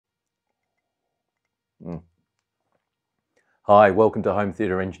Hi, welcome to Home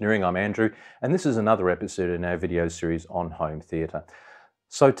Theatre Engineering. I'm Andrew, and this is another episode in our video series on home theatre.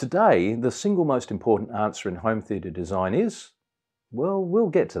 So today, the single most important answer in home theatre design is, well, we'll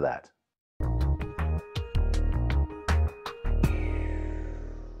get to that.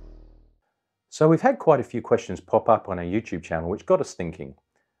 So we've had quite a few questions pop up on our YouTube channel, which got us thinking.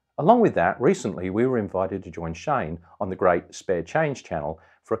 Along with that, recently we were invited to join Shane on the great Spare Change channel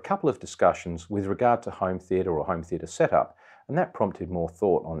for a couple of discussions with regard to home theatre or home theatre setup, and that prompted more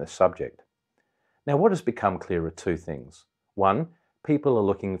thought on this subject. Now, what has become clear are two things. One, people are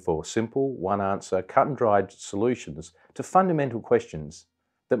looking for simple, one-answer, cut-and-dried solutions to fundamental questions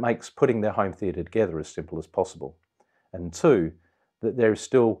that makes putting their home theatre together as simple as possible. And two, that there is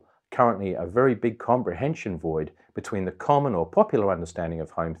still currently a very big comprehension void between the common or popular understanding of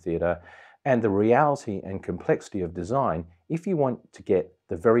home theatre and the reality and complexity of design if you want to get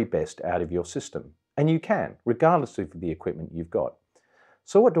the very best out of your system. And you can, regardless of the equipment you've got.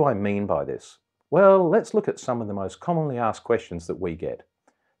 So what do I mean by this? Well, let's look at some of the most commonly asked questions that we get.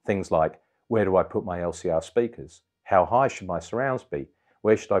 Things like, where do I put my LCR speakers? How high should my surrounds be?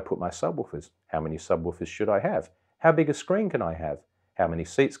 Where should I put my subwoofers? How many subwoofers should I have? How big a screen can I have? How many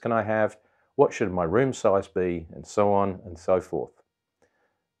seats can I have? What should my room size be? And so on and so forth.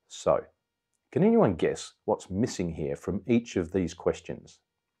 So, can anyone guess what's missing here from each of these questions?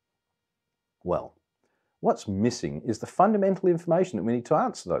 Well, what's missing is the fundamental information that we need to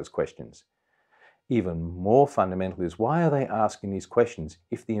answer those questions. Even more fundamental is, why are they asking these questions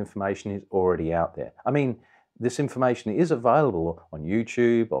if the information is already out there? I mean, this information is available on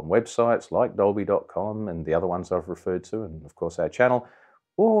YouTube, on websites like Dolby.com and the other ones I've referred to, and of course our channel,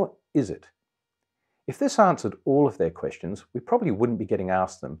 or is it? If this answered all of their questions, we probably wouldn't be getting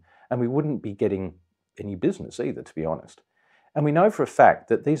asked them, and we wouldn't be getting any business either, to be honest. And we know for a fact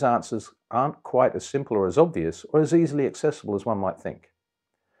that these answers aren't quite as simple or as obvious or as easily accessible as one might think.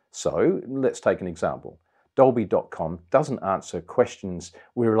 So let's take an example. Dolby.com doesn't answer questions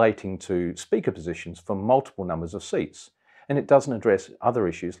relating to speaker positions for multiple numbers of seats, and it doesn't address other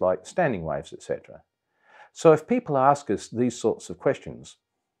issues like standing waves, etc. So if people ask us these sorts of questions,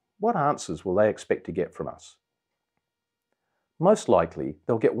 what answers will they expect to get from us? Most likely,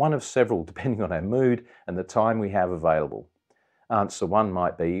 they'll get one of several depending on our mood and the time we have available. Answer one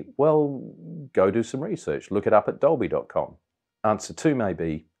might be, well, go do some research, look it up at Dolby.com. Answer two may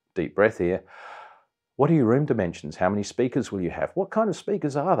be, deep breath here, what are your room dimensions? How many speakers will you have? What kind of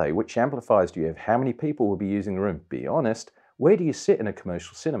speakers are they? Which amplifiers do you have? How many people will be using the room? Be honest. Where do you sit in a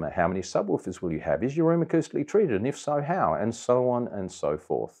commercial cinema? How many subwoofers will you have? Is your room acoustically treated? And if so, how? And so on and so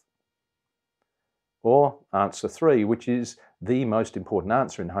forth. Or answer three, which is the most important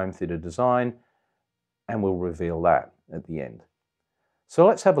answer in home theatre design, and we'll reveal that at the end. So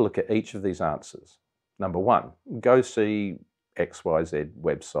let's have a look at each of these answers. Number one, go see XYZ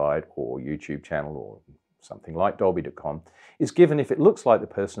website or YouTube channel or something like Dolby.com is given if it looks like the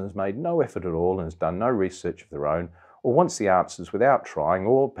person has made no effort at all and has done no research of their own, or wants the answers without trying,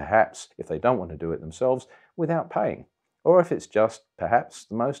 or perhaps, if they don't want to do it themselves, without paying, or if it's just perhaps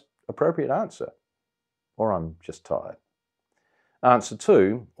the most appropriate answer, or I'm just tired. Answer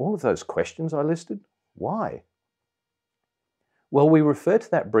two, all of those questions I listed, why? Well, we referred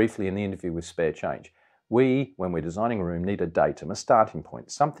to that briefly in the interview with Spare Change. We, when we're designing a room, need a datum, a starting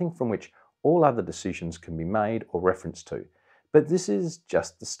point, something from which all other decisions can be made or referenced to. But this is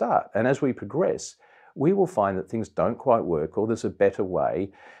just the start, and as we progress, we will find that things don't quite work, or there's a better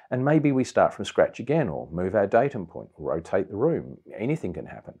way, and maybe we start from scratch again, or move our datum point, or rotate the room. Anything can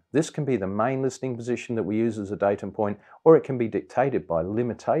happen. This can be the main listening position that we use as a datum point, or it can be dictated by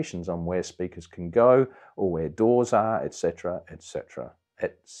limitations on where speakers can go, or where doors are, etc., etc.,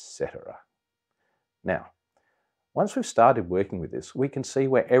 etc. Now, once we've started working with this, we can see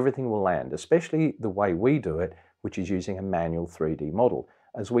where everything will land, especially the way we do it, which is using a manual 3D model,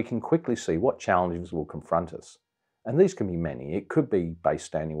 as we can quickly see what challenges will confront us. And these can be many. It could be base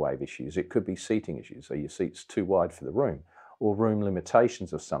standing wave issues, it could be seating issues, are your seats too wide for the room, or room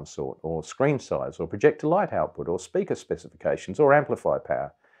limitations of some sort, or screen size, or projector light output, or speaker specifications, or amplifier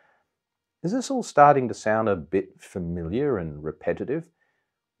power. Is this all starting to sound a bit familiar and repetitive?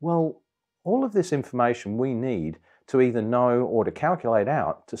 Well, all of this information we need to either know or to calculate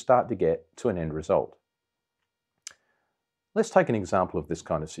out to start to get to an end result. Let's take an example of this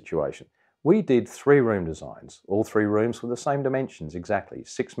kind of situation. We did 3 room designs. All 3 rooms were the same dimensions exactly,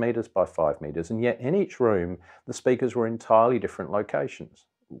 6 meters by 5 meters, and yet in each room the speakers were entirely different locations.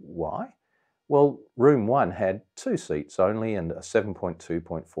 Why? Well, room 1 had 2 seats only and a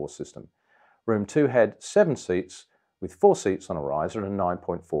 7.2.4 system. Room 2 had 7 seats with 4 seats on a riser and a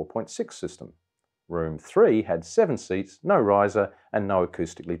 9.4.6 system. Room 3 had 7 seats, no riser, and no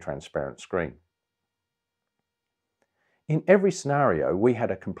acoustically transparent screen. In every scenario, we had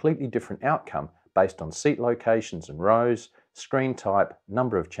a completely different outcome based on seat locations and rows, screen type,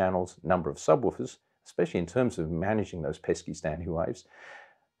 number of channels, number of subwoofers, especially in terms of managing those pesky standing waves.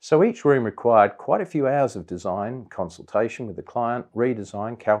 So each room required quite a few hours of design, consultation with the client,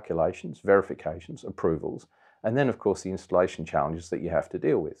 redesign, calculations, verifications, approvals, and then of course the installation challenges that you have to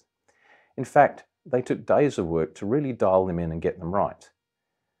deal with. In fact, they took days of work to really dial them in and get them right.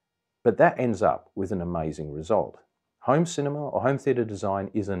 But that ends up with an amazing result. Home cinema or home theatre design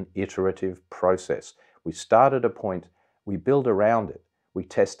is an iterative process. We start at a point, we build around it, we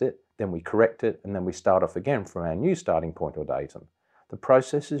test it, then we correct it, and then we start off again from our new starting point or datum. The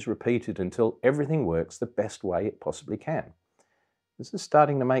process is repeated until everything works the best way it possibly can. Is this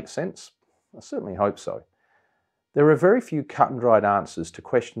starting to make sense? I certainly hope so. There are very few cut and dried answers to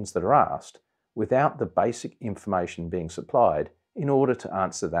questions that are asked without the basic information being supplied in order to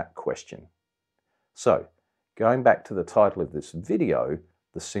answer that question. So, going back to the title of this video,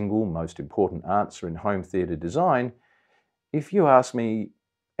 the single most important answer in home theatre design, if you ask me,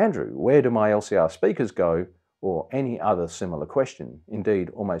 Andrew, where do my LCR speakers go? Or any other similar question,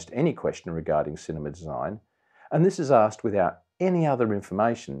 indeed almost any question regarding cinema design, and this is asked without any other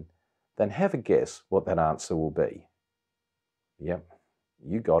information, then have a guess what that answer will be. Yep,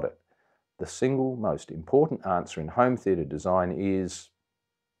 you got it. The single most important answer in home theatre design is,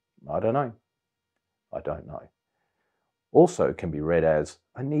 I don't know. I don't know. Also can be read as,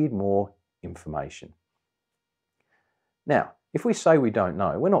 I need more information. Now, if we say we don't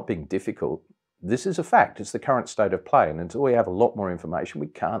know, we're not being difficult. This is a fact. It's the current state of play, and until we have a lot more information, we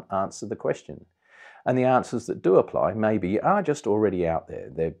can't answer the question. And the answers that do apply maybe are just already out there.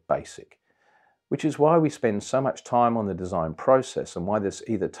 They're basic, which is why we spend so much time on the design process and why this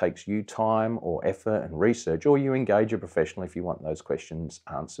either takes you time or effort and research, or you engage a professional if you want those questions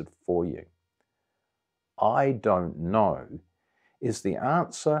answered for you. I don't know is the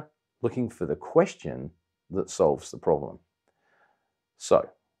answer looking for the question that solves the problem. So,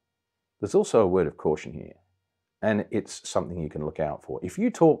 there's also a word of caution here, and it's something you can look out for. If you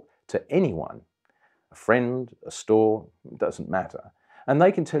talk to anyone, a friend, a store, it doesn't matter, and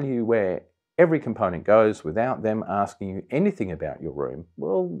they can tell you where every component goes without them asking you anything about your room,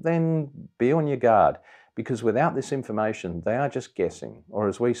 well then be on your guard, because without this information they are just guessing, or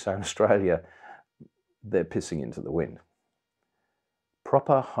as we say in Australia, they're pissing into the wind.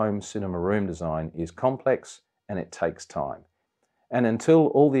 Proper home cinema room design is complex and it takes time. And until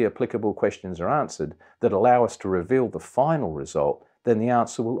all the applicable questions are answered that allow us to reveal the final result, then the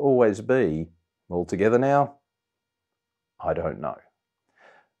answer will always be, all together now, I don't know.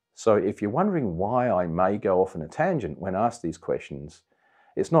 So if you're wondering why I may go off on a tangent when asked these questions,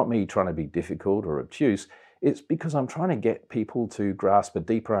 it's not me trying to be difficult or obtuse, it's because I'm trying to get people to grasp a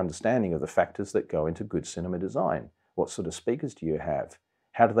deeper understanding of the factors that go into good cinema design. What sort of speakers do you have?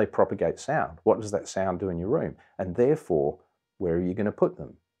 How do they propagate sound? What does that sound do in your room? And therefore, where are you going to put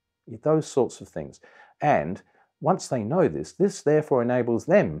them? Those sorts of things. And once they know this, this therefore enables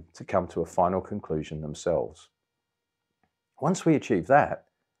them to come to a final conclusion themselves. Once we achieve that,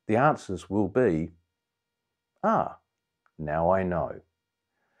 the answers will be, now I know.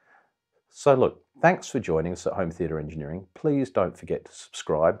 So look, thanks for joining us at Home Theatre Engineering. Please don't forget to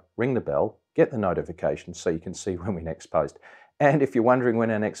subscribe, ring the bell, get the notifications so you can see when we next post. And if you're wondering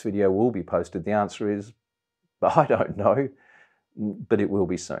when our next video will be posted, the answer is, I don't know. But it will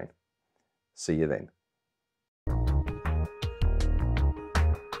be soon. See you then.